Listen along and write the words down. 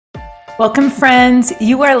Welcome, friends.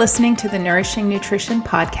 You are listening to the Nourishing Nutrition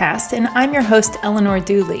Podcast, and I'm your host, Eleanor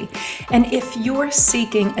Dooley. And if you're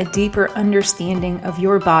seeking a deeper understanding of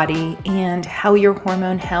your body and how your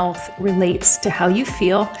hormone health relates to how you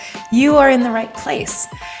feel, you are in the right place.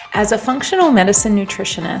 As a functional medicine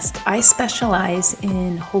nutritionist, I specialize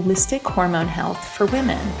in holistic hormone health for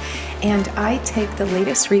women. And I take the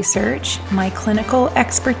latest research, my clinical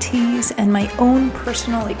expertise, and my own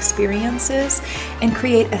personal experiences and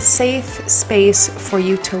create a safe space for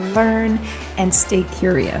you to learn and stay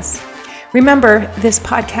curious. Remember, this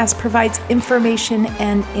podcast provides information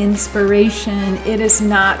and inspiration. It is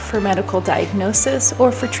not for medical diagnosis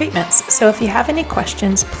or for treatments. So if you have any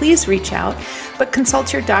questions, please reach out, but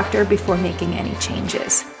consult your doctor before making any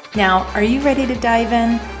changes. Now, are you ready to dive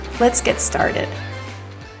in? Let's get started.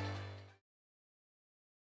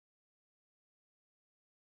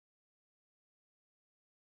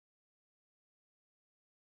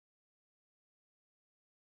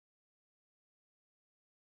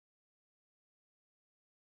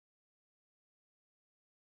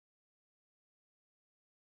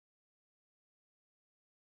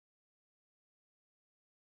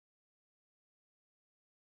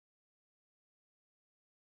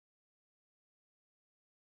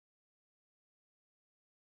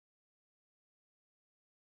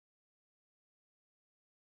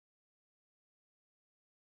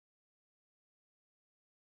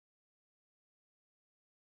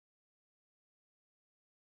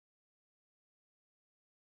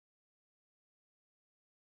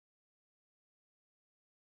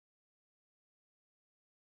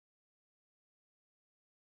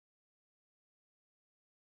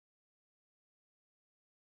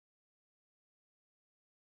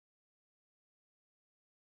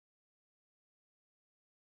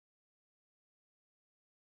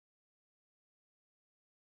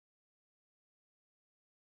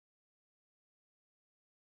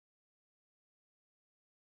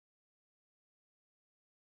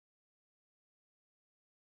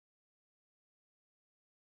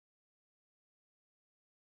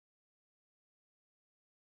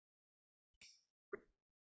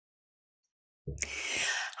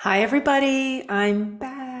 Hi, everybody. I'm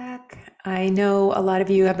back. I know a lot of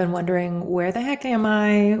you have been wondering, where the heck am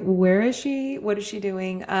I? Where is she? What is she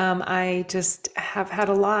doing? I just have had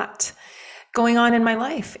a lot going on in my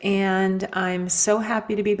life, and I'm so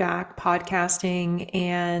happy to be back podcasting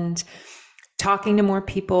and talking to more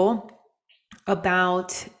people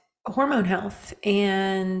about hormone health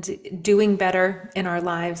and doing better in our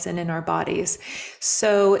lives and in our bodies.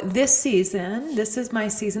 So this season, this is my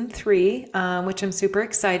season 3, which I'm super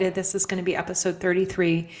excited. This is going to be episode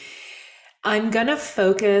 33. I'm going to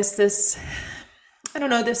focus this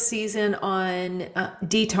season on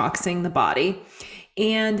detoxing the body.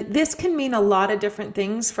 And this can mean a lot of different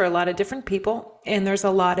things for a lot of different people. And there's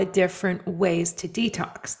a lot of different ways to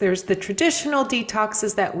detox. There's the traditional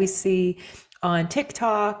detoxes that we see on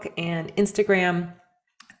TikTok and Instagram.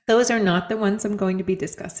 Those are not the ones I'm going to be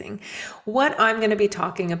discussing. What I'm going to be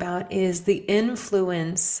talking about is the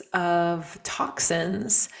influence of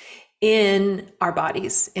toxins in our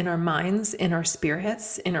bodies, in our minds, in our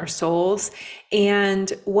spirits, in our souls,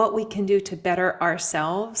 and what we can do to better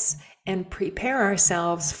ourselves and prepare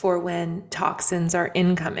ourselves for when toxins are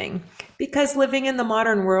incoming. Because living in the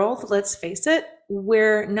modern world, let's face it,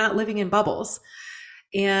 we're not living in bubbles.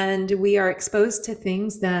 And we are exposed to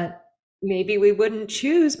things that maybe we wouldn't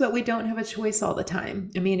choose, but we don't have a choice all the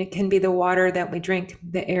time. I mean, it can be the water that we drink,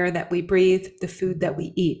 the air that we breathe, the food that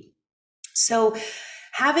we eat. So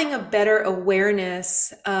having a better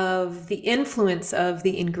awareness of the influence of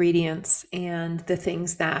the ingredients and the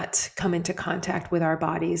things that come into contact with our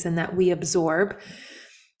bodies and that we absorb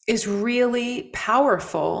is really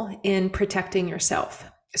powerful in protecting yourself.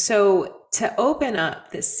 So to open up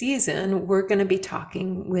this season, we're going to be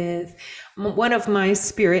talking with one of my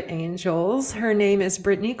spirit angels. Her name is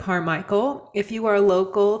Brittney Carmichael. If you are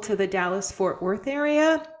local to the Dallas-Fort Worth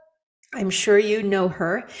area, I'm sure you know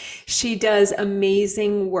her. She does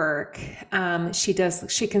amazing work.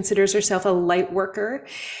 She considers herself a light worker,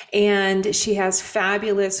 and she has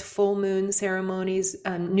fabulous full moon ceremonies,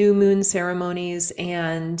 new moon ceremonies,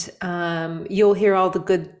 and you'll hear all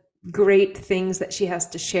the great things that she has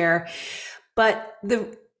to share. But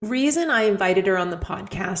the reason I invited her on the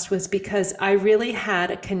podcast was because I really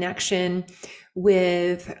had a connection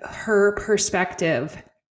with her perspective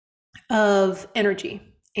of energy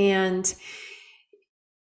and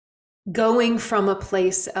going from a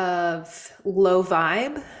place of low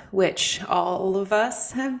vibe, which all of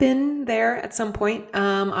us have been there at some point.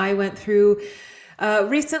 I went through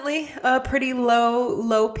recently a pretty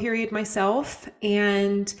low period myself,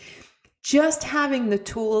 and just having the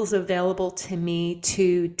tools available to me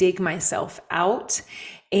to dig myself out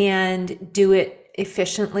and do it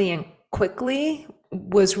efficiently and quickly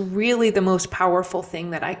was really the most powerful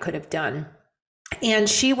thing that I could have done. And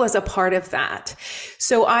she was a part of that.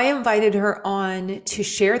 So I invited her on to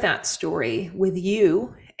share that story with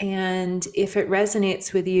you. And if it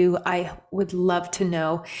resonates with you, I would love to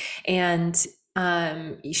know. And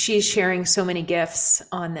she's sharing so many gifts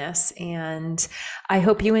on this, and I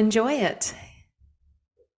hope you enjoy it.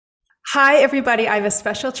 Hi, everybody. I have a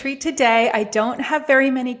special treat today. I don't have very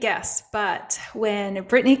many guests, but when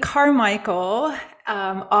Brittney Carmichael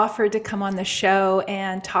offered to come on the show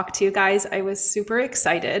and talk to you guys, I was super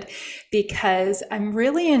excited because I'm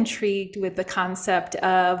really intrigued with the concept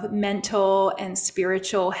of mental and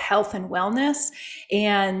spiritual health and wellness,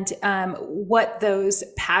 and what those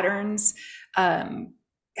patterns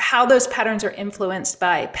how those patterns are influenced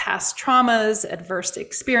by past traumas, adverse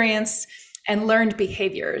experience, and learned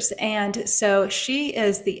behaviors. And so she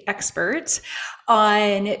is the expert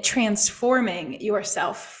on transforming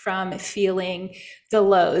yourself from feeling the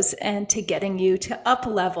lows and to getting you to up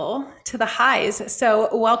level to the highs.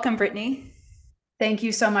 So welcome, Brittney. Thank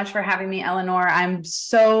you so much for having me, Eleanor. I'm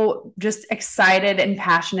so just excited and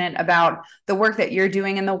passionate about the work that you're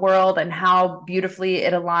doing in the world and how beautifully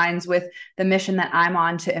it aligns with the mission that I'm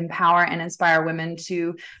on to empower and inspire women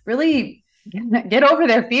to really get over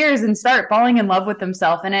their fears and start falling in love with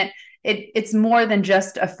themselves. And it's more than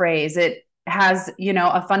just a phrase. It has,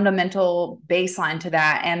 a fundamental baseline to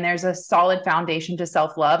that. And there's a solid foundation to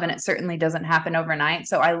self-love, and it certainly doesn't happen overnight.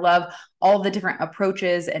 So I love all the different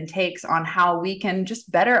approaches and takes on how we can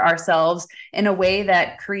just better ourselves in a way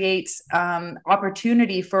that creates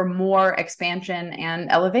opportunity for more expansion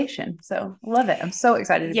and elevation. So love it. I'm so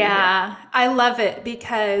excited to be here. Yeah, I love it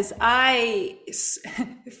because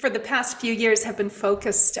for the past few years, have been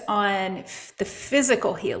focused on the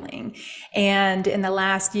physical healing. And in the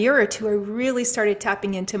last year or two, I really started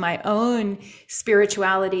tapping into my own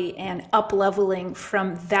spirituality and up leveling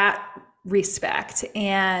from that respect.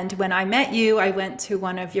 And when I met you, I went to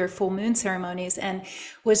one of your full moon ceremonies and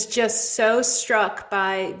was just so struck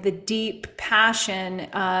by the deep passion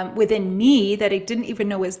within me that I didn't even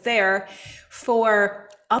know was there for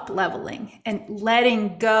up leveling and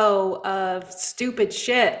letting go of stupid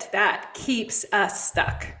shit that keeps us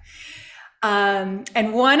stuck.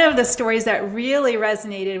 And one of the stories that really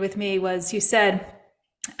resonated with me was you said,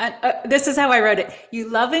 this is how I wrote it. You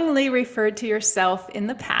lovingly referred to yourself in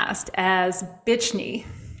the past as bitchney.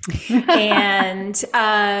 And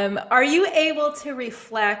are you able to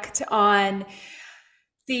reflect on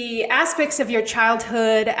the aspects of your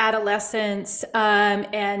childhood, adolescence,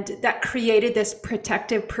 and that created this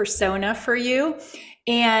protective persona for you,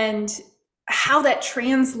 and how that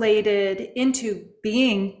translated into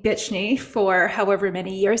being bitchney for however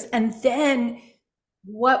many years, and then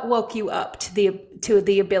what woke you up to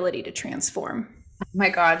the ability to transform? Oh my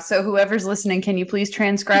God. So whoever's listening, can you please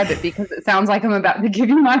transcribe it? Because it sounds like I'm about to give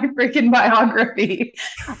you my freaking biography.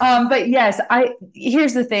 But yes,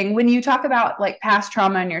 here's the thing. When you talk about like past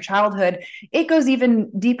trauma in your childhood, it goes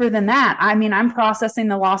even deeper than that. I mean, I'm processing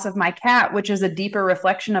the loss of my cat, which is a deeper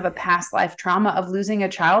reflection of a past life trauma of losing a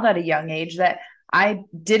child at a young age that I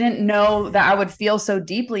didn't know that I would feel so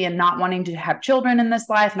deeply, and not wanting to have children in this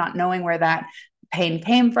life, not knowing where that pain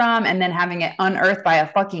came from, and then having it unearthed by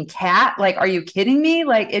a fucking cat. Like, are you kidding me?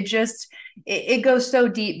 Like, it goes so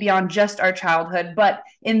deep beyond just our childhood. But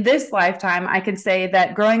in this lifetime, I can say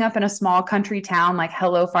that growing up in a small country town like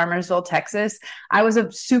Hello Farmersville, Texas, I was a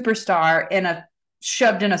superstar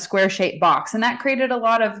shoved in a square shaped box. And that created a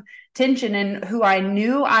lot of tension in who I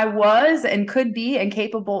knew I was and could be and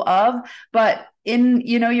capable of. But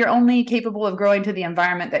you're only capable of growing to the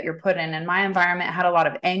environment that you're put in. And my environment had a lot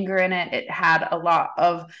of anger in it. It had a lot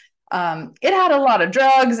of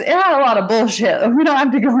drugs. It had a lot of bullshit. We don't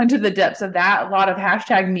have to go into the depths of that. A lot of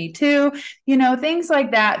hashtag me too, things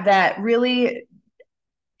like that really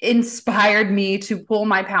inspired me to pull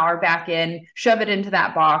my power back in, shove it into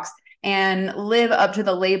that box, and live up to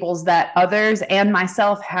the labels that others and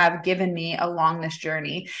myself have given me along this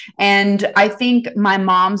journey. And I think my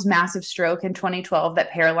mom's massive stroke in 2012 that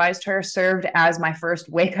paralyzed her served as my first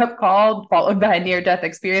wake-up call, followed by a near-death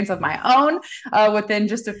experience of my own within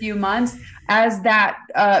just a few months, as that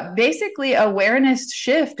basically awareness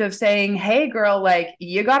shift of saying, hey, girl, like,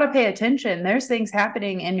 you got to pay attention. There's things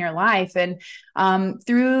happening in your life. And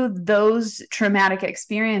through those traumatic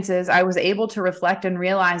experiences, I was able to reflect and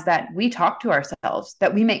realize that we talk to ourselves,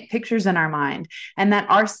 that we make pictures in our mind, and that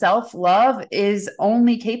our self-love is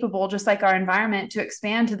only capable, just like our environment, to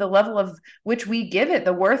expand to the level of which we give it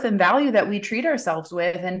the worth and value that we treat ourselves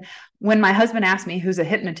with. And when my husband asked me, who's a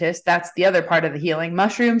hypnotist, that's the other part of the healing,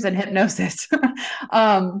 mushrooms and hypnosis.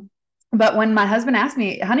 But when my husband asked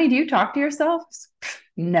me, honey, do you talk to yourself?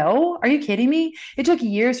 No, are you kidding me? It took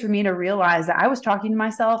years for me to realize that I was talking to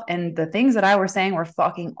myself and the things that I was saying were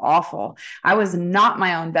fucking awful. I was not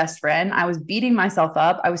my own best friend. I was beating myself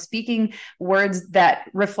up. I was speaking words that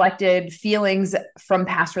reflected feelings from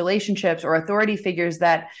past relationships or authority figures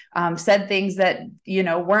that said things that,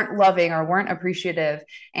 weren't loving or weren't appreciative.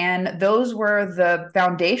 And those were the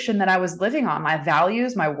foundation that I was living on: my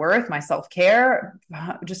values, my worth, my self-care,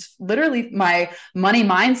 just literally my money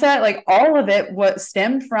mindset, like all of it was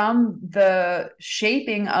stemmed from the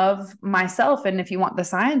shaping of myself. And if you want the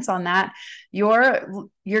science on that,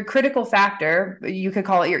 your critical factor, you could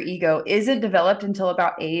call it your ego, isn't developed until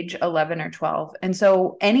about age 11 or 12. And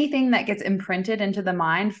so anything that gets imprinted into the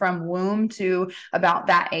mind from womb to about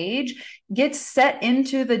that age gets set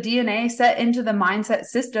into the DNA, set into the mindset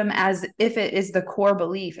system as if it is the core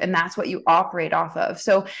belief. And that's what you operate off of.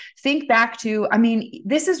 So think back to,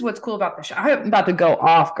 this is what's cool about I'm about to go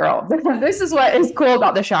off, girl. This is what is cool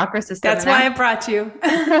about the chakra system. That's why I brought you.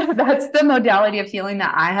 That's the modality of healing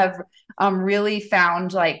that I have really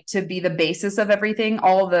found like to be the basis of everything.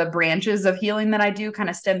 All the branches of healing that I do kind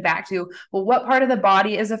of stem back to, well, what part of the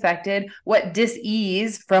body is affected? What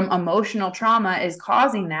dis-ease from emotional trauma is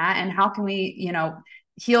causing that? And how can we,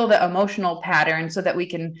 heal the emotional pattern so that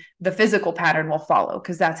the physical pattern will follow,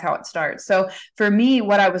 because that's how it starts. So for me,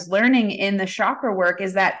 what I was learning in the chakra work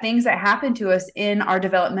is that things that happen to us in our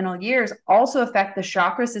developmental years also affect the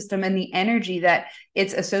chakra system and the energy that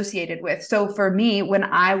it's associated with. So for me, when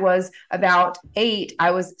I was about 8,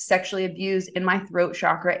 I was sexually abused in my throat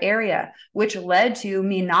chakra area, which led to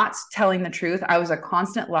me not telling the truth. I was a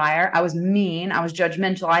constant liar. I was mean. I was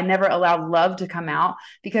judgmental. I never allowed love to come out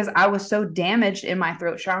because I was so damaged in my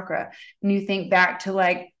throat chakra. And you think back to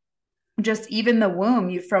like just even the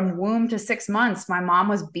womb, from womb to 6 months, my mom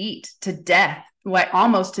was beat to death, like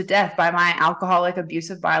almost to death, by my alcoholic,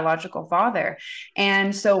 abusive biological father.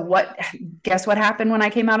 And so guess what happened when I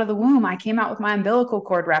came out of the womb? I came out with my umbilical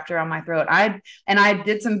cord wrapped around my throat. I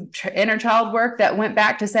did some inner child work that went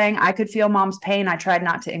back to saying I could feel mom's pain. I tried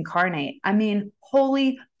not to incarnate.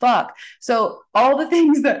 Holy fuck. So all the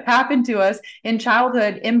things that happen to us in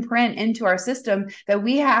childhood imprint into our system that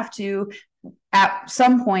we have to, at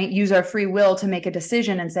some point, use our free will to make a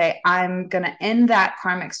decision and say, I'm going to end that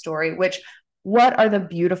karmic story, which what are the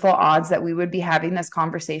beautiful odds that we would be having this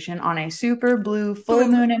conversation on a super blue full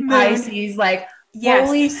moon in Pisces? Like, yes.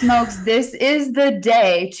 Holy smokes, this is the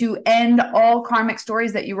day to end all karmic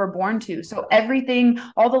stories that you were born to. So everything,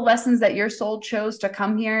 all the lessons that your soul chose to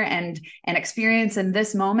come here and experience in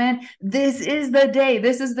this moment, this is the day,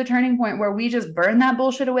 this is the turning point where we just burn that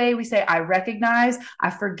bullshit away. We say, I recognize, I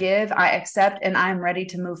forgive, I accept, and I'm ready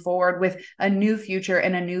to move forward with a new future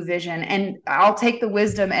and a new vision. And I'll take the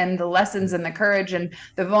wisdom and the lessons and the courage and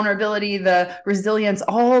the vulnerability, the resilience,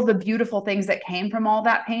 all the beautiful things that came from all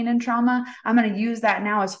that pain and trauma. I'm going to use that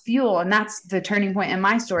now as fuel. And that's the turning point in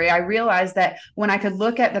my story. I realized that when I could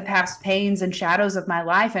look at the past pains and shadows of my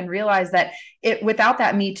life and realize that without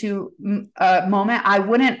that Me Too moment, I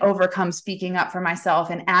wouldn't overcome speaking up for myself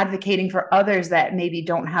and advocating for others that maybe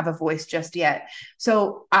don't have a voice just yet.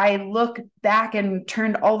 So I look back and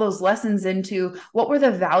turned all those lessons into what were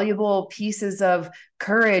the valuable pieces of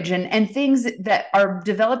courage and things that are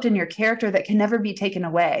developed in your character that can never be taken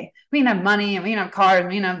away. We can have money and we can have cars, and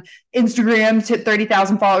we can have Instagram to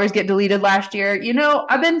 30,000 followers get deleted last year.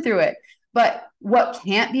 I've been through it. But what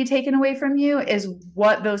can't be taken away from you is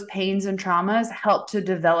what those pains and traumas help to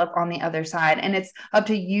develop on the other side. And it's up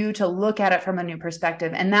to you to look at it from a new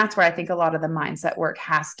perspective. And that's where I think a lot of the mindset work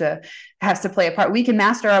has to play a part. We can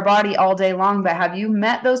master our body all day long, but have you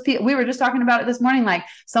met those people? We were just talking about it this morning. Like,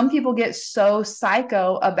 some people get so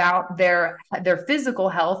psycho about their physical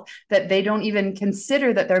health that they don't even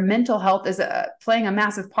consider that their mental health is playing a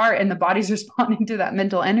massive part and the body's responding to that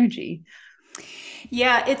mental energy.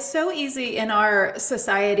 Yeah, it's so easy in our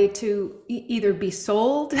society to either be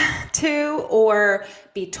sold to or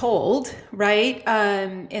be told, right?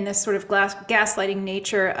 In this sort of gaslighting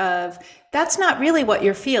nature of, that's not really what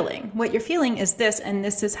you're feeling. What you're feeling is this, and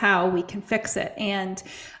this is how we can fix it. And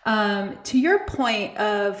to your point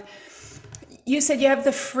of, you said you have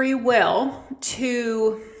the free will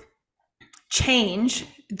to change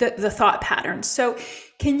the thought patterns. So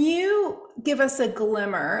can you give us a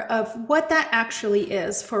glimmer of what that actually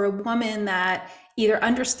is for a woman that either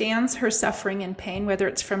understands her suffering and pain, whether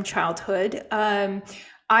it's from childhood?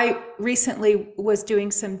 I recently was doing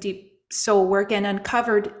some deep soul work and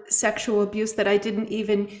uncovered sexual abuse that I didn't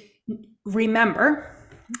even remember.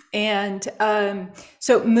 And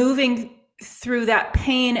so moving through that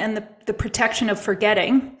pain and the protection of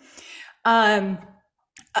forgetting, I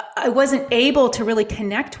wasn't able to really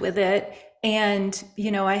connect with it. And,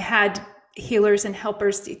 I had healers and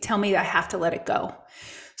helpers tell me I have to let it go.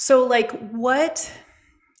 So like, what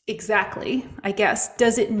exactly, I guess,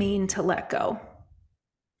 does it mean to let go?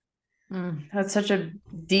 That's such a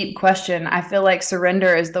deep question. I feel like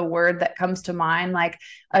surrender is the word that comes to mind, like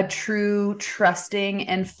a true trusting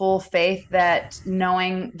and full faith, that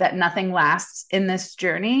knowing that nothing lasts in this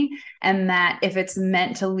journey, and that if it's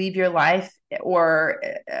meant to leave your life, or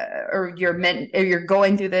you're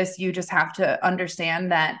going through this, you just have to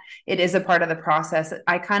understand that it is a part of the process.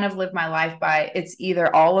 I kind of live my life by, it's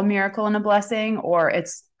either all a miracle and a blessing, or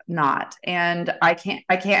it's not. And I can't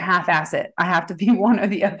half-ass it. I have to be one or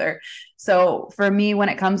the other. So for me, when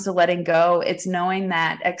it comes to letting go, it's knowing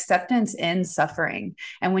that acceptance ends suffering.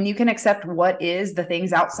 And when you can accept what is, the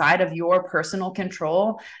things outside of your personal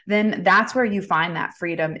control, then that's where you find that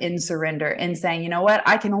freedom in surrender, in saying, you know what,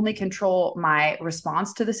 I can only control my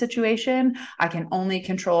response to the situation. I can only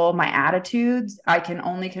control my attitudes. I can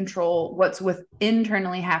only control what's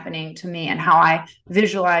internally happening to me and how I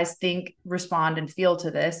visualize, think, respond, and feel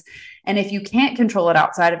to this. And if you can't control it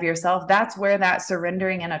outside of yourself, that's where that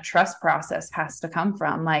surrendering and a trust process has to come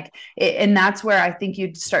from. And that's where I think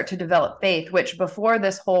you'd start to develop faith, which before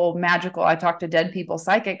this whole magical, I talk to dead people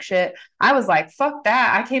psychic shit, I was like, fuck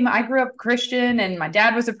that. I grew up Christian and my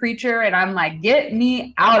dad was a preacher, and I'm like, get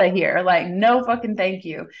me out of here. Like, no fucking thank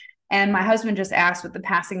you. And my husband just asked, with the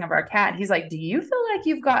passing of our cat, he's like, do you feel like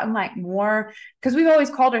you've gotten like more? Because we've always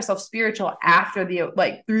called ourselves spiritual after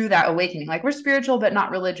through that awakening. Like, we're spiritual, but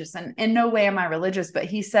not religious. And in no way am I religious. But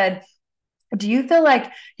he said, do you feel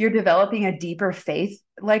like you're developing a deeper faith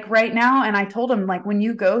like right now? And I told him, like, when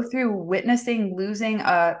you go through witnessing losing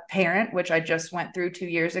a parent, which I just went through 2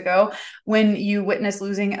 years ago, when you witness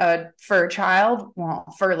losing a fur child,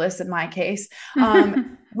 well, furless in my case,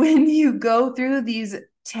 when you go through these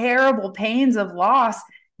terrible pains of loss,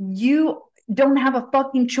 you don't have a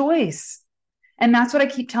fucking choice. And that's what I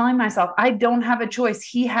keep telling myself. I don't have a choice.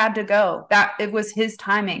 He had to go. That it was his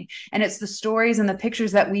timing. And it's the stories and the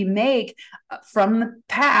pictures that we make from the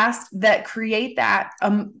past that create that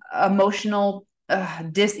emotional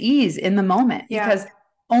dis-ease in the moment. Yeah. Because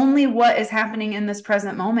only what is happening in this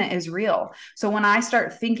present moment is real. So when I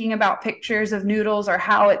start thinking about pictures of noodles or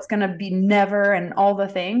how it's going to be never and all the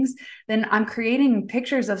things, then I'm creating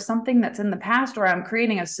pictures of something that's in the past, or I'm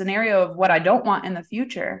creating a scenario of what I don't want in the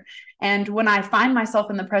future. And when I find myself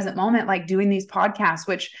in the present moment, like doing these podcasts,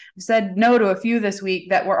 which I said no to a few this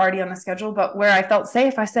week that were already on the schedule, but where I felt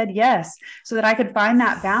safe, I said yes, so that I could find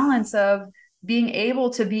that balance of being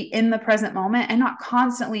able to be in the present moment and not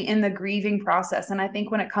constantly in the grieving process. And I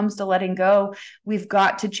think when it comes to letting go, we've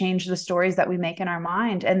got to change the stories that we make in our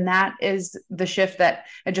mind. And that is the shift that,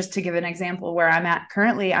 and just to give an example where I'm at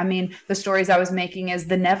currently, I mean, the stories I was making is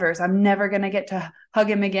the nevers. I'm never going to get to hug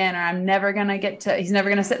him again, or I'm never going to he's never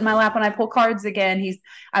going to sit in my lap when I pull cards again.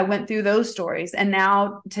 I went through those stories. And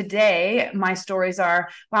now today my stories are,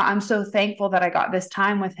 wow, I'm so thankful that I got this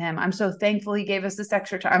time with him. I'm so thankful he gave us this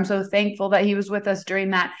extra time. I'm so thankful that he was with us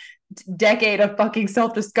during that decade of fucking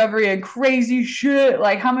self-discovery and crazy shit.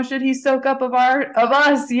 Like, how much did he soak up of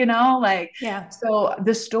us, like, yeah. So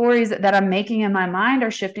the stories that I'm making in my mind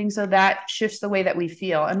are shifting, so that shifts the way that we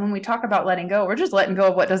feel. And when we talk about letting go, we're just letting go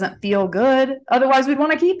of what doesn't feel good. Otherwise we'd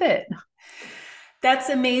want to keep it. That's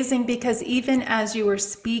amazing, because even as you were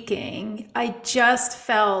speaking, I just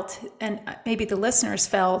felt, and maybe the listeners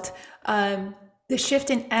felt, the shift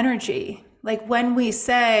in energy. Like when we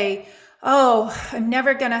say, oh, I'm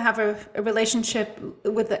never going to have a relationship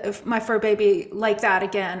with my fur baby like that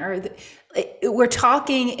again. Or we're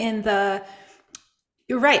talking in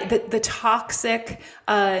you're right, the toxic,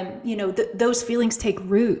 those feelings take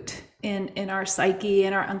root in our psyche,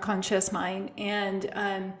 in our unconscious mind.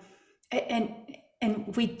 And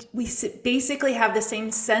we basically have the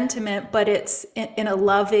same sentiment, but it's in a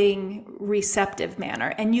loving, receptive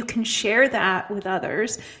manner. And you can share that with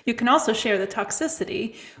others. You can also share the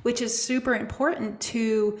toxicity, which is super important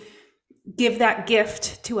to give that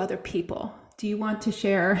gift to other people. Do you want to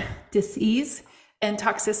share dis-ease and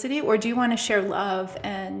toxicity, or do you want to share love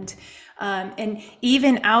and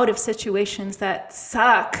even out of situations that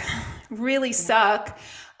suck, really suck,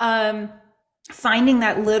 finding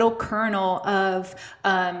that little kernel of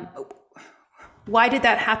why did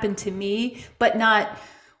that happen to me, but not,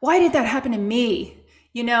 why did that happen to me?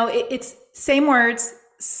 It's same words,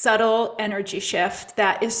 subtle energy shift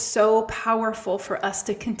that is so powerful for us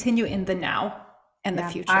to continue in the now and the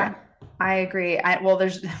future. I agree. Well,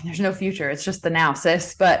 there's no future. It's just the now,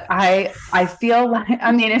 sis. But I feel like,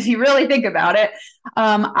 I mean, if you really think about it,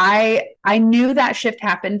 I knew that shift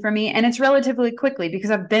happened for me, and it's relatively quickly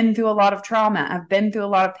because I've been through a lot of trauma. I've been through a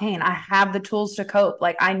lot of pain. I have the tools to cope.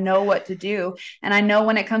 Like, I know what to do, and I know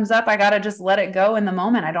when it comes up, I got to just let it go in the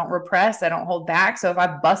moment. I don't repress. I don't hold back. So if I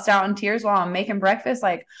bust out in tears while I'm making breakfast,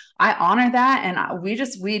 like, I honor that, and we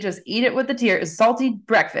just eat it with the tears. Salty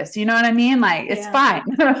breakfast. You know what I mean? Like, it's fine.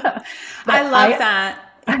 I love that.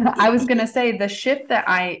 I was going to say the shift that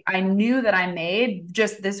I knew that I made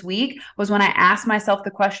just this week was when I asked myself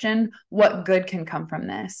the question, what good can come from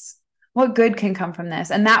this? What good can come from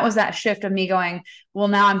this? And that was that shift of me going, well,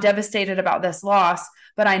 now I'm devastated about this loss,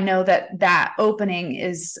 but I know that opening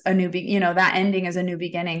is a new, that ending is a new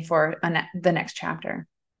beginning for the next chapter.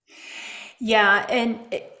 Yeah. And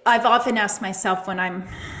I've often asked myself when I'm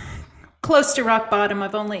close to rock bottom,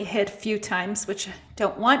 I've only hit a few times, which I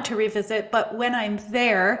don't want to revisit, but when I'm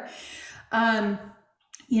there, I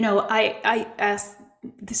ask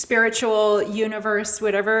the spiritual universe,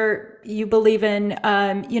 whatever you believe in,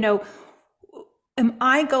 am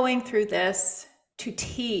I going through this to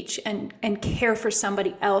teach and care for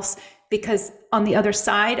somebody else? Because on the other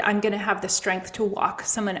side, I'm going to have the strength to walk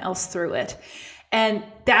someone else through it. And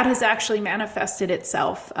that has actually manifested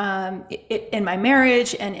itself in my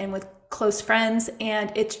marriage and with close friends.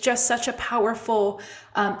 And it's just such a powerful,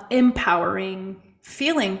 empowering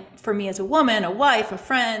feeling for me as a woman, a wife, a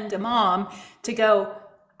friend, a mom, to go,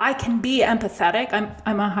 I can be empathetic.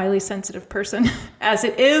 I'm a highly sensitive person as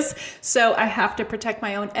it is. So I have to protect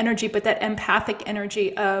my own energy, but that empathic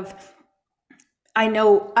energy of, I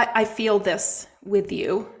know I feel this with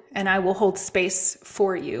you and I will hold space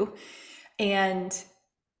for you. And,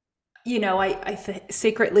 I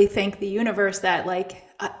secretly thank the universe that, like,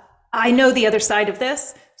 I know the other side of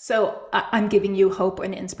this. So I'm giving you hope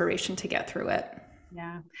and inspiration to get through it.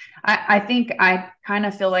 Yeah. I think I kind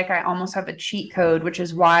of feel like I almost have a cheat code, which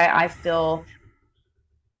is why I feel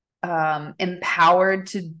empowered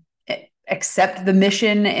to accept the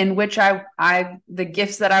mission in which the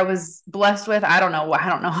gifts that I was blessed with. I don't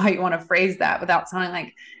know how you want to phrase that without sounding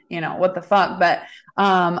like, what the fuck, but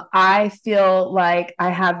I feel like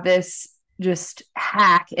I have this just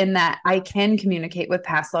hack in that I can communicate with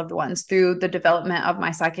past loved ones through the development of my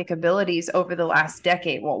psychic abilities over the last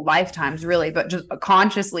decade, well, lifetimes really, but just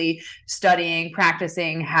consciously studying,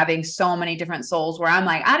 practicing, having so many different souls where I'm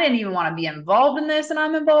like, I didn't even want to be involved in this and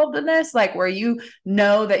I'm involved in this, like where you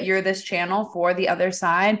know that you're this channel for the other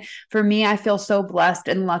side. For me, I feel so blessed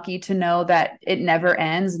and lucky to know that it never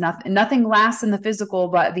ends. Nothing lasts in the physical,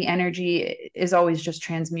 but the energy is always just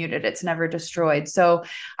transmuted. It's never destroyed. So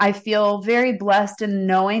I feel very blessed in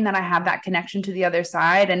knowing that I have that connection to the other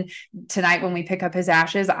side. And tonight, when we pick up his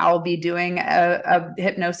ashes, I'll be doing a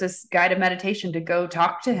hypnosis guided meditation to go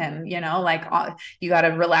talk to him. You got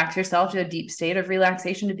to relax yourself to a deep state of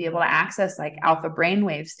relaxation to be able to access like alpha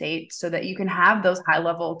brainwave state so that you can have those high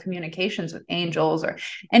level communications with angels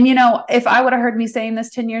if I would have heard me saying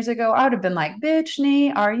this 10 years ago, I would have been like,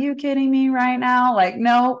 Bitchney, are you kidding me right now? Like,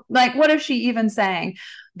 no, like, what is she even saying?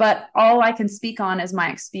 But all I can speak on is my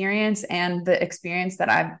experience and the experience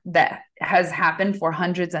that has happened for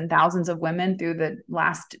hundreds and thousands of women through the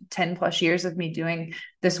last 10 plus years of me doing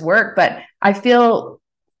this work. But I feel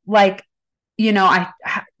like, I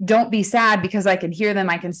don't be sad because I can hear them.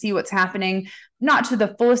 I can see what's happening, not to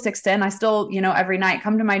the fullest extent. I still, every night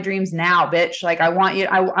come to my dreams now, bitch. Like I want you,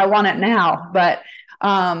 I want it now. But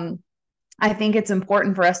I think it's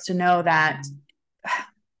important for us to know that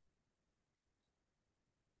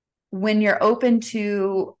when you're open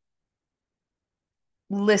to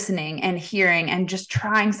listening and hearing and just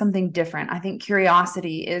trying something different, I think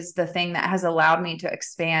curiosity is the thing that has allowed me to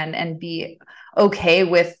expand and be okay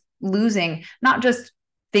with losing not just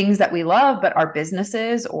things that we love, but our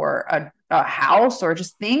businesses or a house or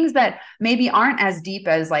just things that maybe aren't as deep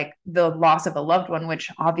as like the loss of a loved one, which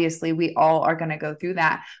obviously we all are going to go through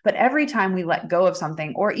that. But every time we let go of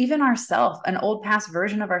something or even ourself, an old past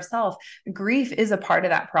version of ourself, grief is a part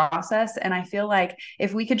of that process. And I feel like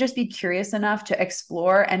if we could just be curious enough to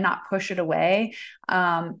explore and not push it away,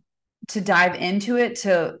 to dive into it,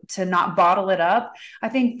 to not bottle it up. I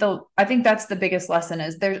think that's the biggest lesson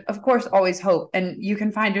is there's of course always hope, and you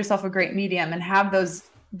can find yourself a great medium and have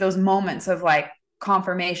those moments of like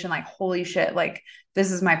confirmation, like, holy shit, like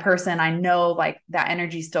this is my person. I know like that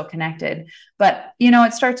energy is still connected, but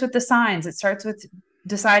it starts with the signs. It starts with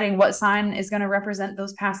deciding what sign is going to represent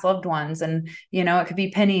those past loved ones. And, it could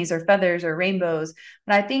be pennies or feathers or rainbows.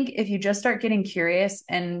 But I think if you just start getting curious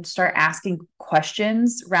and start asking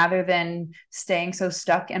questions rather than staying so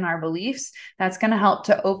stuck in our beliefs, that's going to help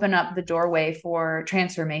to open up the doorway for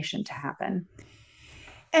transformation to happen.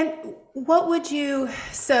 And what would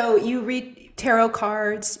so you read tarot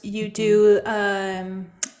cards, you do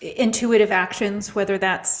intuitive actions, whether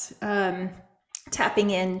that's tapping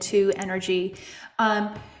into energy.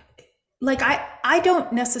 Like I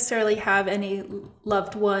don't necessarily have any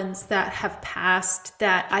loved ones that have passed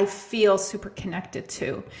that I feel super connected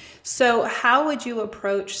to. So how would you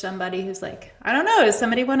approach somebody who's like, I don't know, does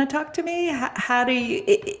somebody want to talk to me? How do you,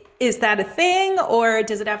 is that a thing? Or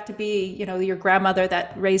does it have to be, your grandmother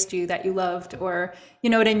that raised you, that you loved, or,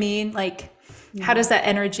 you know what I mean? Like, how does that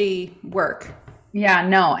energy work? Yeah,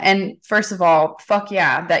 no. And first of all, fuck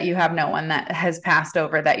yeah, that you have no one that has passed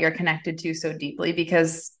over that you're connected to so deeply,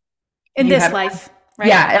 because in this life, right?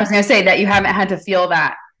 Yeah, I was going to say that you haven't had to feel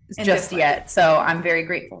that just yet. So I'm very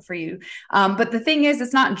grateful for you. But the thing is,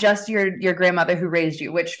 it's not just your grandmother who raised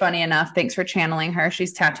you, which, funny enough, thanks for channeling her.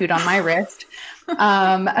 She's tattooed on my wrist.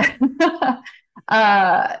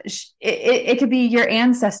 It could be your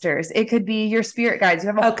ancestors. It could be your spirit guides. You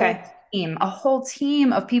have a whole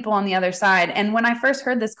team of people on the other side. And when I first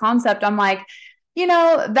heard this concept, I'm like,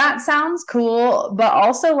 that sounds cool, but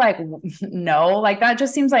also like, no, like that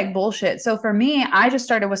just seems like bullshit. So for me, I just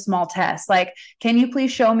started with small tests. Like, can you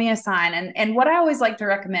please show me a sign? And what I always like to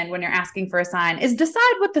recommend when you're asking for a sign is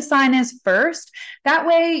decide what the sign is first. That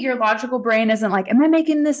way your logical brain isn't like, am I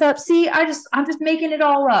making this up? See, I'm just making it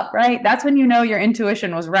all up, right? That's when your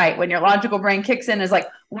intuition was right. When your logical brain kicks in, is like,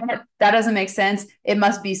 what? That doesn't make sense. It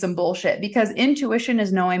must be some bullshit, because intuition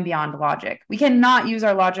is knowing beyond logic. We cannot use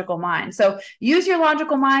our logical mind. So use your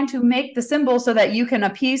logical mind to make the symbol so that you can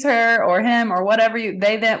appease her or him or whatever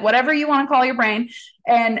whatever you want to call your brain.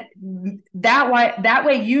 And that way,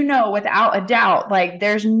 without a doubt, like,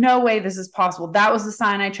 there's no way this is possible. That was the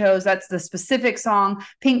sign I chose. That's the specific song.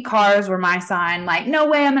 Pink cars were my sign. Like, no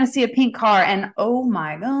way I'm going to see a pink car. And oh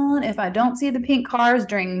my God, if I don't see the pink cars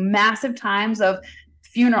during massive times of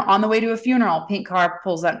funeral, on the way to a funeral, pink car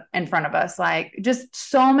pulls up in front of us. Like, just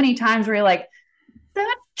so many times where you're like,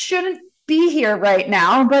 that shouldn't be here right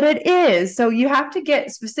now, but it is. So you have to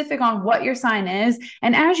get specific on what your sign is.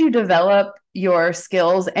 And as you develop your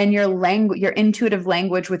skills and your intuitive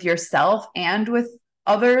language with yourself and with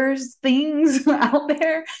others, things out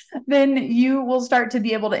there, then you will start to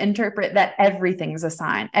be able to interpret that everything's a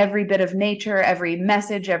sign. Every bit of nature, every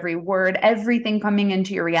message, every word, everything coming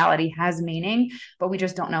into your reality has meaning, but we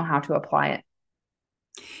just don't know how to apply it.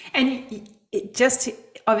 And just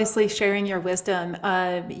obviously sharing your wisdom,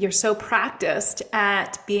 you're so practiced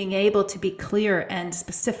at being able to be clear and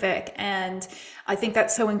specific. And I think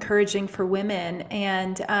that's so encouraging for women.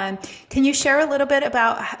 And can you share a little bit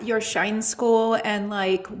about your Shine School and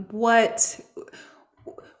like what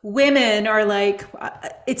women are like?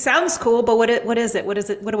 It sounds cool, but what is it? What is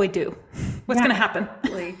it? What do I do? What's going to happen?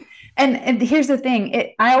 And here's the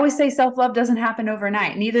thing. I always say self-love doesn't happen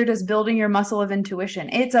overnight. Neither does building your muscle of intuition.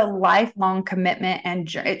 It's a lifelong commitment, and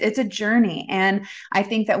it's a journey. And I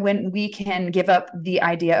think that when we can give up the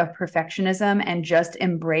idea of perfectionism and just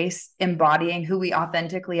embrace embodying who we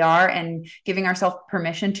authentically are and giving ourselves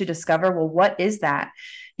permission to discover, well, what is that?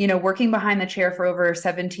 Working behind the chair for over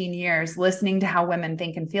 17 years, listening to how women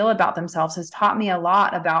think and feel about themselves has taught me a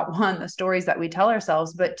lot about, one, the stories that we tell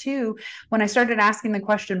ourselves, but two, when I started asking the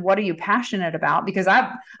question, what are you passionate about? Because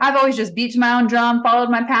I've always just beat my own drum, followed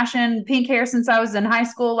my passion, pink hair since I was in high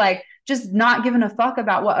school, like just not giving a fuck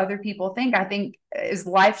about what other people think. I think is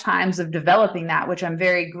lifetimes of developing that, which I'm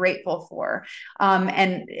very grateful for.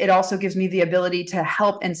 And it also gives me the ability to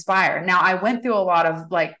help inspire. Now, I went through a lot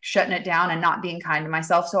of like shutting it down and not being kind to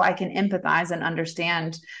myself, so I can empathize and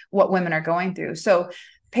understand what women are going through. So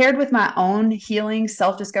paired with my own healing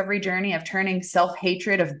self-discovery journey of turning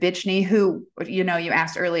self-hatred of Brittney, who, you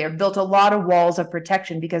asked earlier, built a lot of walls of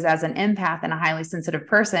protection, because as an empath and a highly sensitive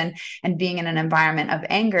person and being in an environment of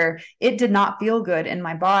anger, it did not feel good in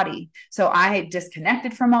my body. So I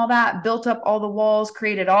disconnected from all that, built up all the walls,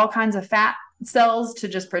 created all kinds of fat cells to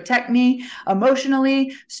just protect me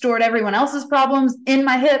emotionally, stored everyone else's problems in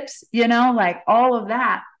my hips, like all of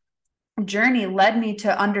that journey led me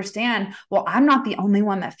to understand, well, I'm not the only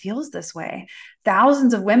one that feels this way.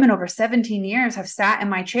 Thousands of women over 17 years have sat in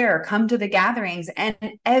my chair, come to the gatherings, and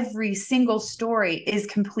every single story is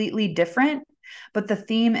completely different, but the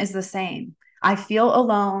theme is the same. I feel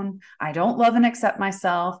alone. I don't love and accept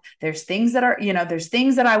myself. There's things that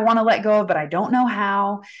I want to let go of, but I don't know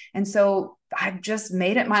how. And so I've just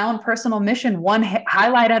made it my own personal mission, one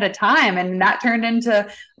highlight at a time. And that turned into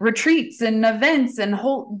retreats and events and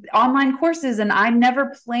whole online courses. And I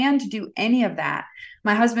never planned to do any of that.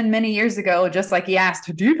 My husband, many years ago, just like he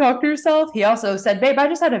asked, do you talk to yourself? He also said, babe, I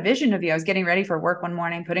just had a vision of you. I was getting ready for work one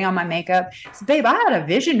morning, putting on my makeup. I said, babe, I had a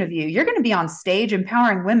vision of you. You're going to be on stage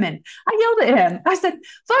empowering women. I yelled at him. I said,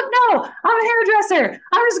 fuck no, I'm a hairdresser.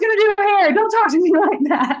 I'm just going to do hair. Don't talk to me like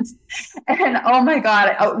that. And oh my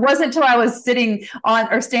God, it wasn't until I was sitting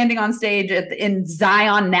on or standing on stage in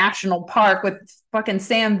Zion National Park with fucking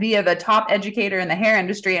Sam Villa, the top educator in the hair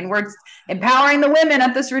industry, and we're empowering the women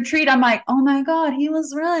at this retreat. I'm like, oh my God, he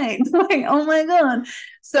was right. Like, oh my God.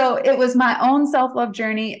 So it was my own self-love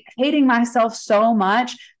journey, hating myself so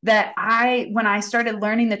much that when I started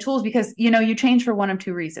learning the tools, because, you change for one of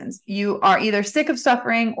two reasons. You are either sick of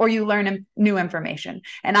suffering or you learn new information.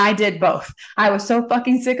 And I did both. I was so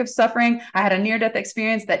fucking sick of suffering. I had a near-death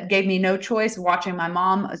experience that gave me no choice, watching my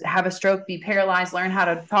mom have a stroke, be paralyzed, learn how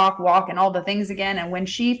to talk, walk, and all the things again. And when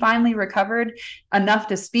she finally recovered enough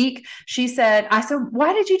to speak, I said,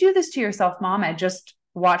 why did you do this to yourself, Mom? I just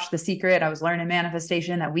watched The Secret. I was learning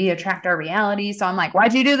manifestation, that we attract our reality. So I'm like,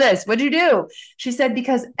 why'd you do this? What'd you do? She said,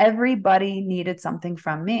 because everybody needed something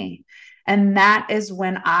from me. And that is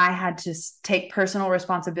when I had to take personal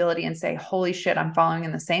responsibility and say, holy shit, I'm following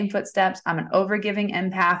in the same footsteps. I'm an overgiving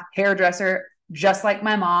empath, hairdresser, just like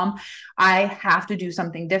my mom. I have to do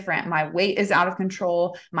something different. My weight is out of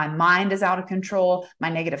control. My mind is out of control. My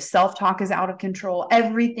negative self-talk is out of control.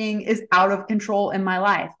 Everything is out of control in my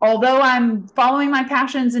life. Although I'm following my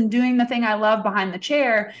passions and doing the thing I love behind the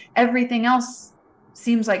chair, everything else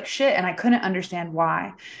seems like shit. And I couldn't understand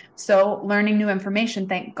why. So learning new information,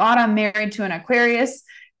 thank God I'm married to an Aquarius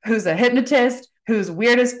who's a hypnotist, who's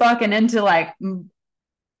weird as fuck and into like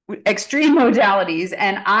extreme modalities.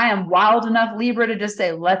 And I am wild enough Libra to just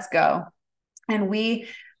say, let's go. And we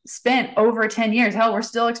spent over 10 years. Hell, we're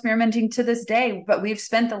still experimenting to this day, but we've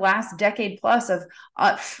spent the last decade plus of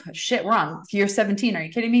shit, we're on year 17. Are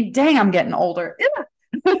you kidding me? Dang, I'm getting older.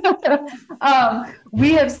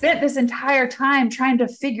 We have spent this entire time trying to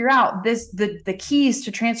figure out the keys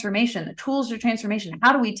to transformation, the tools to transformation.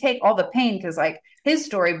 How do we take all the pain? Because like his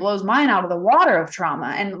story blows mine out of the water of trauma.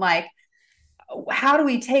 And like, how do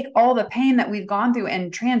we take all the pain that we've gone through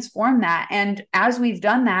and transform that? And as we've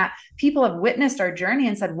done that, people have witnessed our journey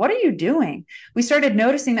and said, what are you doing? We started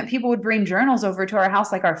noticing that people would bring journals over to our house,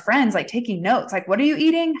 like our friends, like taking notes, like, what are you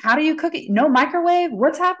eating? How do you cook it? No microwave?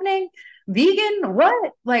 What's happening? Vegan?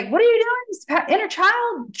 What? Like, what are you doing? Inner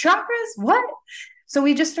child chakras? What? So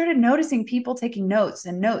we just started noticing people taking notes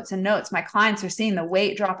and notes and notes. My clients are seeing the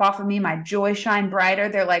weight drop off of me, my joy shine brighter.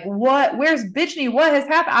 They're like, what? Where's Brittney? What has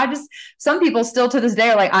happened? Some people still to this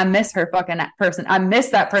day are like, I miss her fucking person. I miss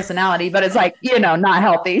that personality, but it's like, not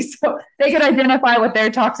healthy. So they could identify with their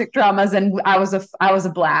toxic traumas. And I was a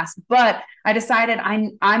blast, but I decided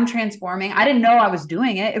I'm transforming. I didn't know I was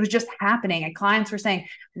doing it. It was just happening. And clients were saying,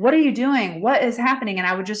 what are you doing? What is happening? And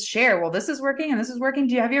I would just share, well, this is working and this is working.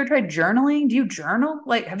 Have you ever tried journaling? Do you journal?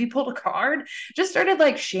 Like, have you pulled a card? Just started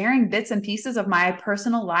like sharing bits and pieces of my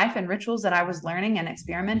personal life and rituals that I was learning and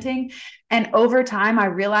experimenting. And over time, I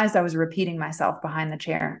realized I was repeating myself behind the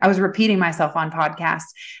chair. I was repeating myself on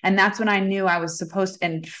podcasts. And that's when I knew I was supposed to,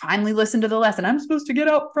 and finally listen to the lesson. I'm supposed to get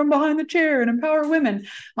out from behind the chair and empower women,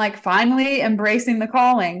 like finally embracing the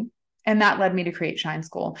calling. And that led me to create Shine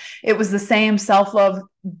School. It was the same self-love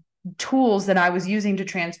tools that I was using to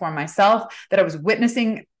transform myself, that I was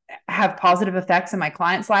witnessing have positive effects in my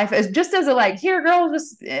client's life, as just as a like, here, girl,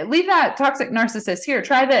 just leave that toxic narcissist. Here,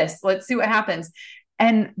 try this. Let's see what happens.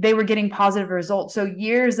 And they were getting positive results. So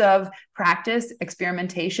years of practice,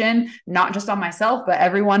 experimentation, not just on myself, but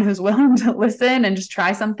everyone who's willing to listen and just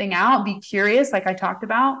try something out, be curious, like I talked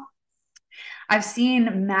about. I've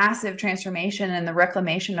seen massive transformation in the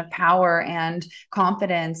reclamation of power and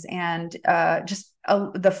confidence and just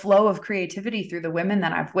the flow of creativity through the women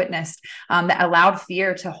that I've witnessed that allowed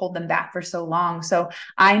fear to hold them back for so long. So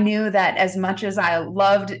I knew that as much as I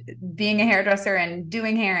loved being a hairdresser and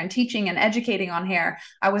doing hair and teaching and educating on hair,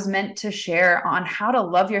 I was meant to share on how to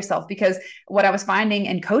love yourself. Because what I was finding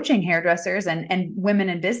in coaching hairdressers and women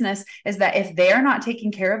in business is that if they're not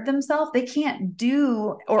taking care of themselves, they can't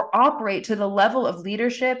do or operate to the level of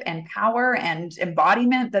leadership and power and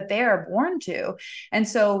embodiment that they are born to. And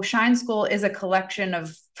so Shine School is a collection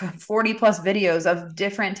of 40 plus videos of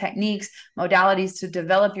different techniques, modalities to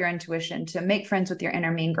develop your intuition, to make friends with your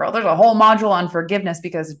inner mean girl. There's a whole module on forgiveness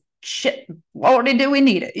because shit, Lordy, do we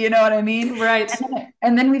need it? You know what I mean? Right.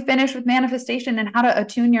 And then we finish with manifestation and how to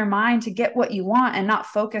attune your mind to get what you want and not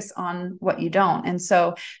focus on what you don't. And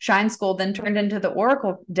so Shine School then turned into the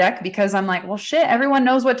Oracle deck, because I'm like, well, shit, everyone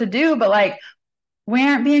knows what to do, but like, we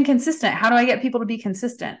aren't being consistent. How do I get people to be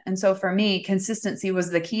consistent? And so for me, consistency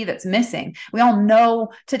was the key that's missing. We all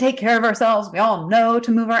know to take care of ourselves. We all know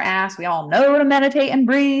to move our ass. We all know to meditate and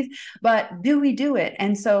breathe, but do we do it?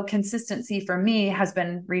 And so consistency for me has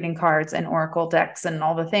been reading cards and oracle decks and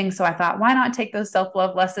all the things. So I thought, why not take those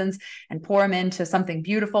self-love lessons and pour them into something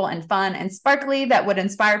beautiful and fun and sparkly that would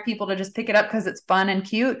inspire people to just pick it up because it's fun and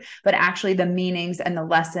cute, but actually the meanings and the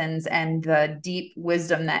lessons and the deep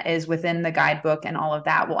wisdom that is within the guidebook and all of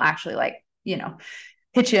that will actually, like, you know,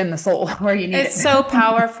 hit you in the soul where you need it. It's so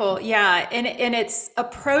powerful. Yeah. And it's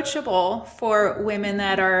approachable for women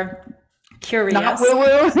that are curious. Not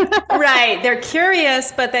woo-woo. Right. They're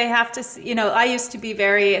curious, but they have to, you know, I used to be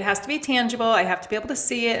it has to be tangible. I have to be able to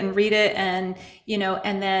see it and read it and, you know,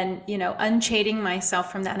 and then, you know, unchaining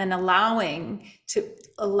myself from that and allow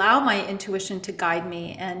my intuition to guide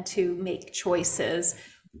me and to make choices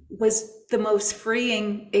was the most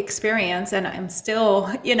freeing experience. And I'm still,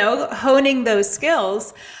 you know, honing those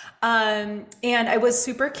skills. And I was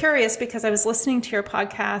super curious because I was listening to your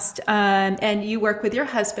podcast, and you work with your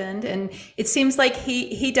husband, and it seems like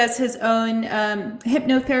he does his own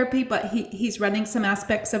hypnotherapy, but he's running some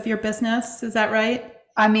aspects of your business. Is that right?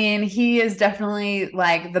 I mean, he is definitely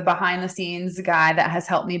like the behind the scenes guy that has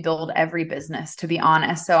helped me build every business, to be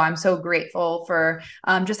honest. So I'm so grateful for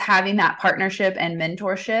just having that partnership and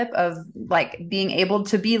mentorship of like being able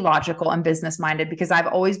to be logical and business minded, because I've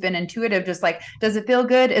always been intuitive, just like, does it feel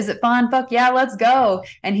good? Is it fun? Fuck yeah, let's go.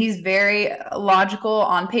 And he's very logical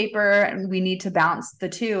on paper, and we need to balance the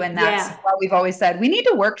two. And that's what we've always said. We need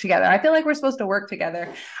to work together. I feel like we're supposed to work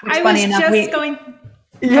together. Which, funny enough, I was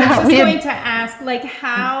going to ask, like,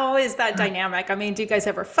 how is that dynamic? I mean, do you guys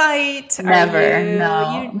ever fight? Never.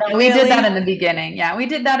 No, we did that in the beginning. Yeah, we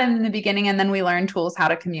did that in the beginning. And then we learned tools how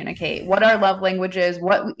to communicate, what our love language is,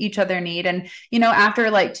 what each other need. And, you know,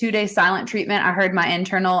 after like 2 days silent treatment, I heard my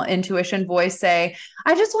internal intuition voice say,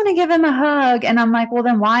 I just want to give him a hug. And I'm like, well,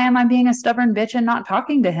 then why am I being a stubborn bitch and not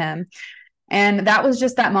talking to him? And that was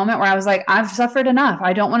just that moment where I was like, I've suffered enough.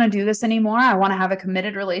 I don't want to do this anymore. I want to have a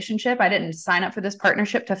committed relationship. I didn't sign up for this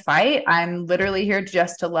partnership to fight. I'm literally here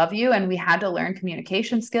just to love you. And we had to learn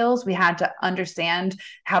communication skills. We had to understand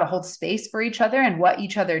how to hold space for each other and what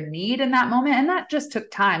each other need in that moment. And that just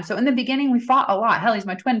took time. So in the beginning, we fought a lot. Hell, he's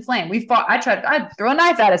my twin flame. I'd throw a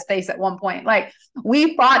knife at his face at one point. Like,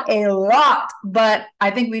 we fought a lot, but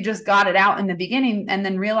I think we just got it out in the beginning and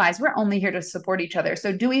then realized we're only here to support each other.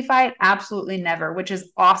 So do we fight? Absolutely never, which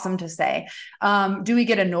is awesome to say. Do we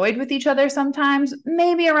get annoyed with each other sometimes?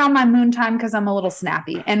 Maybe around my moon time, because I'm a little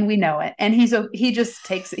snappy and we know it. And he just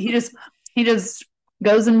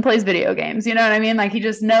goes and plays video games. You know what I mean? Like, he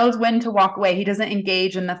just knows when to walk away. He doesn't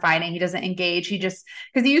engage in the fighting. He doesn't engage. Because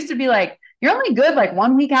he used to be like, you're only good like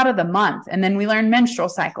 1 week out of the month. And then we learned menstrual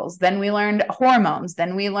cycles. Then we learned hormones.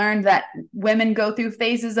 Then we learned that women go through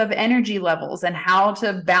phases of energy levels and how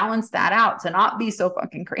to balance that out to not be so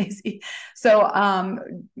fucking crazy. So,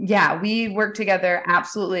 we work together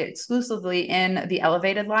absolutely exclusively in the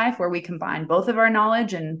elevated life, where we combine both of our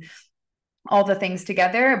knowledge and all the things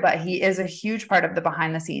together. But he is a huge part of the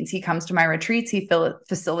behind the scenes. He comes to my retreats. He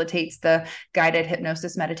facilitates the guided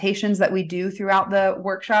hypnosis meditations that we do throughout the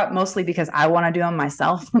workshop, mostly because I want to do them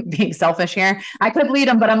myself, being selfish here. I could lead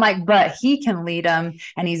them, but I'm like, but he can lead them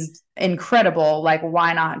and he's incredible. Like,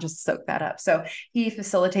 why not just soak that up? So he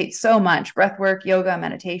facilitates so much breath work, yoga,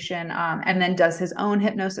 meditation, and then does his own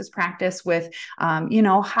hypnosis practice with,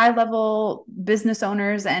 high level business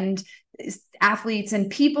owners and athletes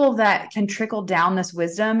and people that can trickle down this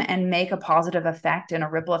wisdom and make a positive effect and a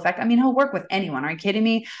ripple effect. I mean, he'll work with anyone. Are you kidding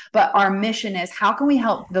me? But our mission is, how can we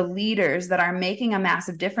help the leaders that are making a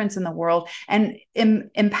massive difference in the world and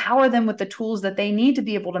empower them with the tools that they need to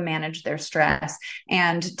be able to manage their stress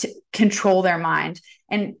and to control their mind?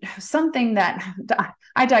 And something that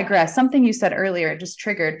I digress, something you said earlier just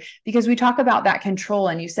triggered, because we talk about that control.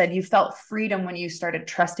 And you said you felt freedom when you started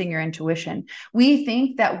trusting your intuition. We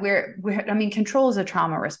think that control is a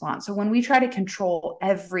trauma response. So when we try to control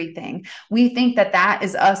everything, we think that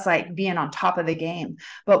is us like being on top of the game.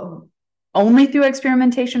 But only through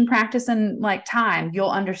experimentation, practice, and like time, you'll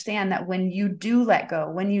understand that when you do let go,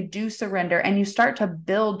 when you do surrender, and you start to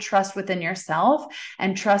build trust within yourself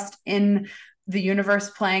and trust in the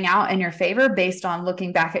universe playing out in your favor based on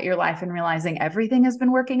looking back at your life and realizing everything has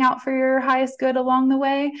been working out for your highest good along the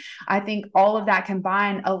way. I think all of that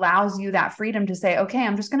combined allows you that freedom to say, okay,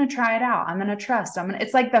 I'm just going to try it out. I'm going to trust.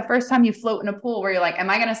 It's like the first time you float in a pool where you're like,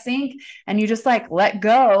 am I going to sink? And you just like let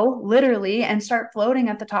go literally and start floating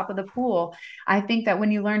at the top of the pool. I think that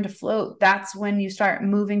when you learn to float, that's when you start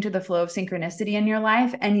moving to the flow of synchronicity in your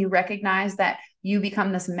life, and you recognize that you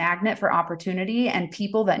become this magnet for opportunity and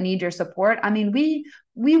people that need your support. I mean, we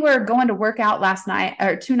were going to work out last night,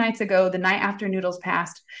 or 2 nights ago, the night after Noodles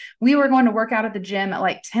passed. We were going to work out at the gym at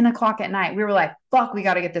like 10 o'clock at night. We were like, fuck, we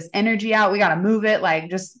got to get this energy out. We got to move it. Like,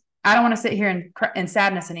 just, I don't want to sit here in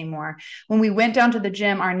sadness anymore. When we went down to the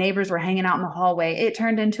gym, our neighbors were hanging out in the hallway. It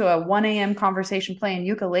turned into a 1 a.m. conversation playing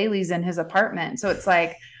ukuleles in his apartment. So it's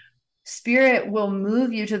like, Spirit will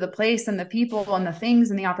move you to the place and the people and the things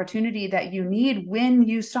and the opportunity that you need when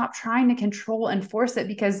you stop trying to control and force it,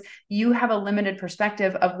 because you have a limited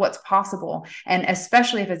perspective of what's possible. And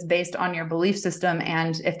especially if it's based on your belief system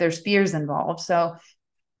and if there's fears involved. So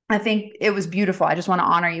I think it was beautiful. I just want to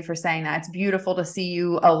honor you for saying that. It's beautiful to see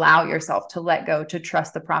you allow yourself to let go, to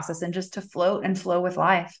trust the process, and just to float and flow with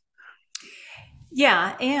life.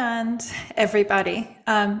 Yeah. And everybody,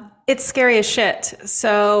 it's scary as shit.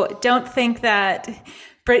 So don't think that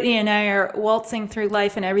Brittney and I are waltzing through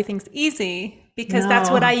life and everything's easy, because that's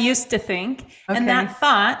what I used to think. Okay. And that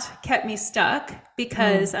thought kept me stuck,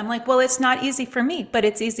 because I'm like, well, it's not easy for me, but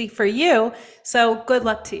it's easy for you. So good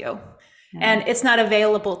luck to you. And it's not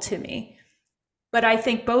available to me. But I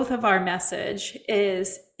think both of our message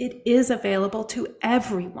is it is available to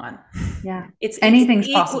everyone. Yeah. Anything's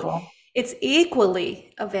possible. It's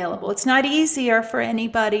equally available. It's not easier for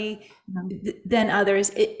anybody than others.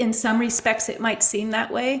 In some respects, it might seem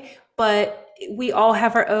that way, but we all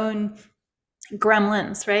have our own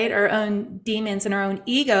gremlins, right? Our own demons and our own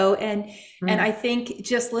ego. And I think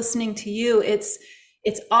just listening to you, it's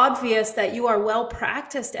obvious that you are well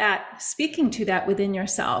practiced at speaking to that within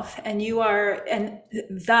yourself, and you are, and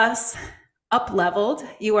thus up-leveled,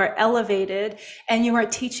 you are elevated, and you are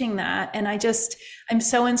teaching that. And I'm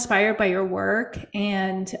so inspired by your work.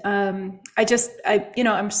 And I'm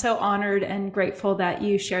so honored and grateful that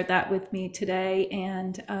you shared that with me today,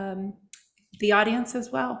 and the audience as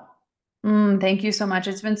well. Thank you so much.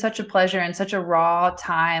 It's been such a pleasure and such a raw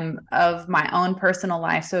time of my own personal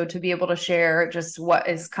life. So to be able to share just what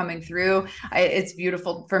is coming through, it's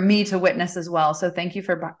beautiful for me to witness as well. So thank you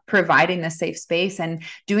for providing this safe space and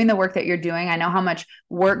doing the work that you're doing. I know how much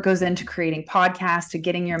work goes into creating podcasts, to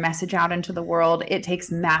getting your message out into the world. It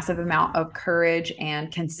takes massive amount of courage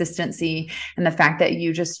and consistency. And the fact that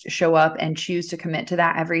you just show up and choose to commit to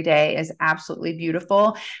that every day is absolutely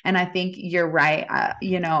beautiful. And I think you're right.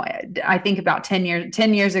 I think about 10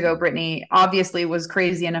 years ago, Brittney obviously was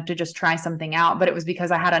crazy enough to just try something out, but it was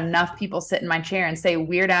because I had enough people sit in my chair and say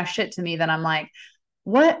weird ass shit to me that I'm like,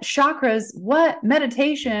 what chakras, what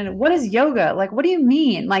meditation, what is yoga? Like, what do you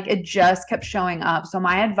mean? Like, it just kept showing up. So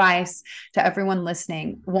my advice to everyone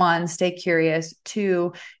listening: 1, stay curious.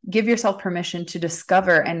 2, give yourself permission to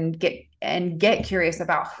discover and get curious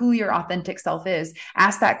about who your authentic self is.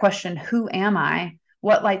 Ask that question: who am I?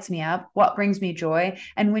 What lights me up? What brings me joy?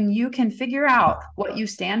 And when you can figure out what you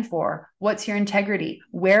stand for, what's your integrity,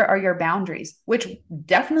 where are your boundaries, which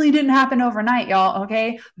definitely didn't happen overnight, y'all.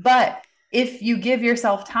 Okay. But if you give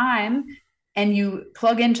yourself time and you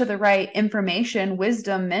plug into the right information,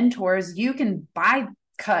 wisdom, mentors, you can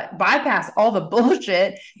bypass all the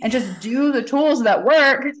bullshit and just do the tools that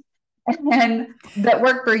work. And that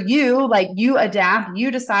work for you. Like, you adapt, you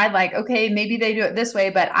decide, like, okay, maybe they do it this way,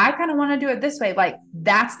 but I kind of want to do it this way. Like,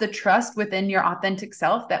 that's the trust within your authentic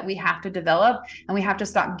self that we have to develop. And we have to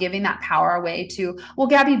stop giving that power away to, well,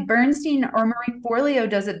 Gabby Bernstein or Marie Forleo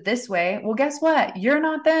does it this way. Well, guess what? You're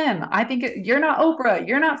not them. You're not Oprah.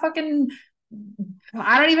 You're not fucking,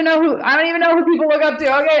 I don't even know who people look up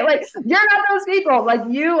to. Okay. Like, you're not those people. Like,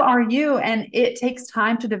 you are you. And it takes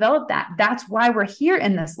time to develop that. That's why we're here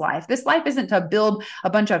in this life. This life isn't to build a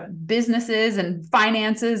bunch of businesses and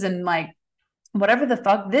finances and like whatever the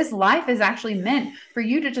fuck. This life is actually meant for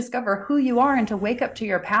you to discover who you are and to wake up to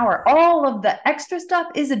your power. All of the extra stuff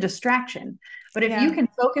is a distraction. But if you can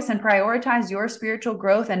focus and prioritize your spiritual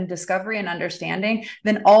growth and discovery and understanding,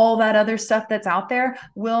 then all that other stuff that's out there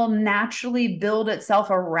will naturally build itself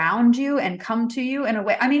around you and come to you in a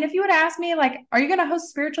way. I mean, if you would ask me, like, are you going to host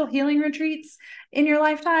spiritual healing retreats in your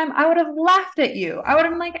lifetime? I would have laughed at you. I would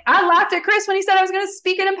have been like, I laughed at Chris when he said I was going to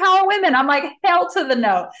speak and empower women. I'm like, hell to the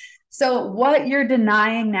no. So what you're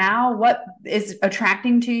denying now, what is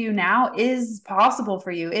attracting to you now is possible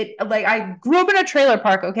for you. I grew up in a trailer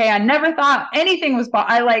park. Okay. I never thought anything was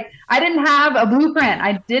I didn't have a blueprint.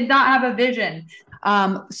 I did not have a vision.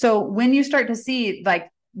 So when you start to see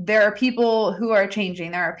there are people who are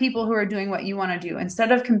changing, there are people who are doing what you want to do,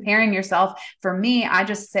 instead of comparing yourself, for me, I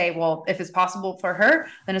just say, well, if it's possible for her,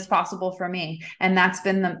 then it's possible for me. And that's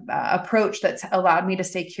been the approach that's allowed me to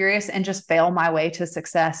stay curious and just fail my way to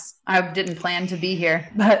success. I didn't plan to be here,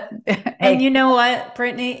 but hey. And you know what,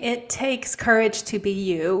 Brittney, it takes courage to be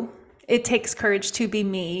you. It takes courage to be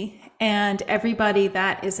me. And everybody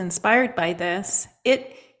that is inspired by this,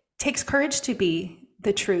 it takes courage to be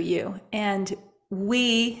the true you. And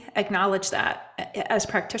we acknowledge that as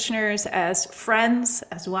practitioners, as friends,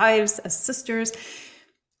 as wives, as sisters.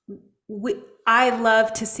 I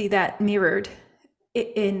love to see that mirrored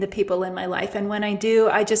in the people in my life. And when I do,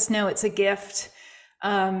 I just know it's a gift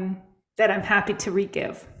that I'm happy to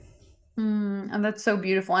re-give. And that's so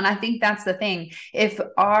beautiful. And I think that's the thing. If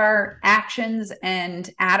our actions and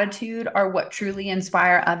attitude are what truly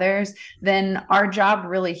inspire others, then our job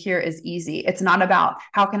really here is easy. It's not about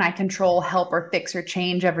how can I control, help, or fix or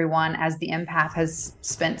change everyone, as the empath has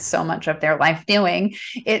spent so much of their life doing.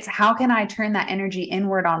 It's how can I turn that energy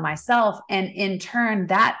inward on myself, and in turn,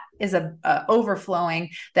 that is a overflowing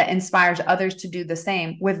that inspires others to do the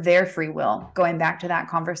same with their free will. Going back to that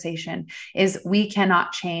conversation, is we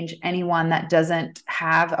cannot change anyone that doesn't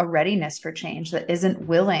have a readiness for change, that isn't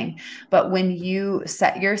willing. But when you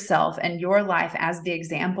set yourself and your life as the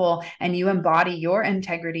example and you embody your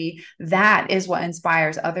integrity, that is what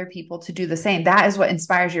inspires other people to do the same. That is what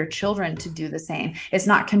inspires your children to do the same. It's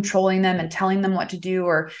not controlling them and telling them what to do,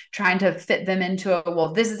 or trying to fit them into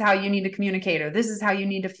well, this is how you need to communicate, or this is how you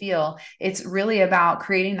need to feel. It's really about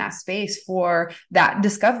creating that space for that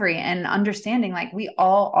discovery and understanding, we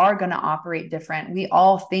all are going to operate different. We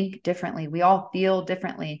all think differently. We all feel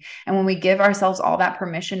differently. And when we give ourselves all that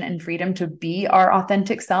permission and freedom to be our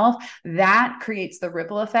authentic self, that creates the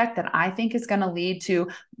ripple effect that I think is going to lead to,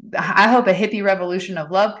 I hope, a hippie revolution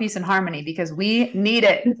of love, peace, and harmony, because we need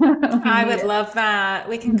it. I would love that.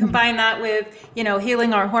 We can combine that with,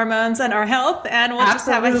 healing our hormones and our health, and we'll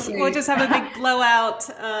just have a big blowout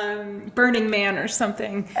Burning Man or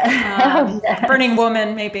something. Yes. Burning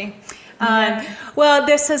Woman, maybe. Well,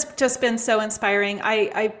 this has just been so inspiring.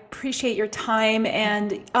 I appreciate your time,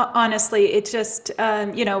 and honestly, it just,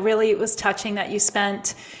 really it was touching that you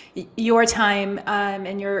spent your time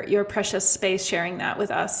and your precious space sharing that with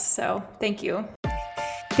us. So thank you.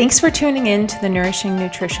 Thanks for tuning in to the Nourishing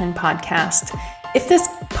Nutrition podcast. If this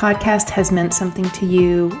podcast has meant something to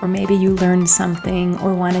you, or maybe you learned something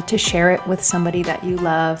or wanted to share it with somebody that you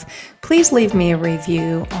love, please leave me a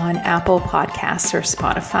review on Apple Podcasts or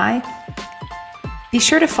Spotify. Be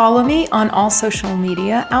sure to follow me on all social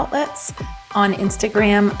media outlets, on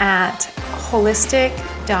Instagram at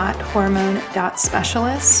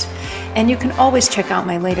holistic.hormone.specialist. And you can always check out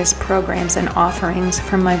my latest programs and offerings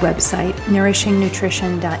from my website,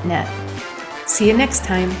 nourishingnutrition.net. See you next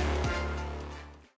time.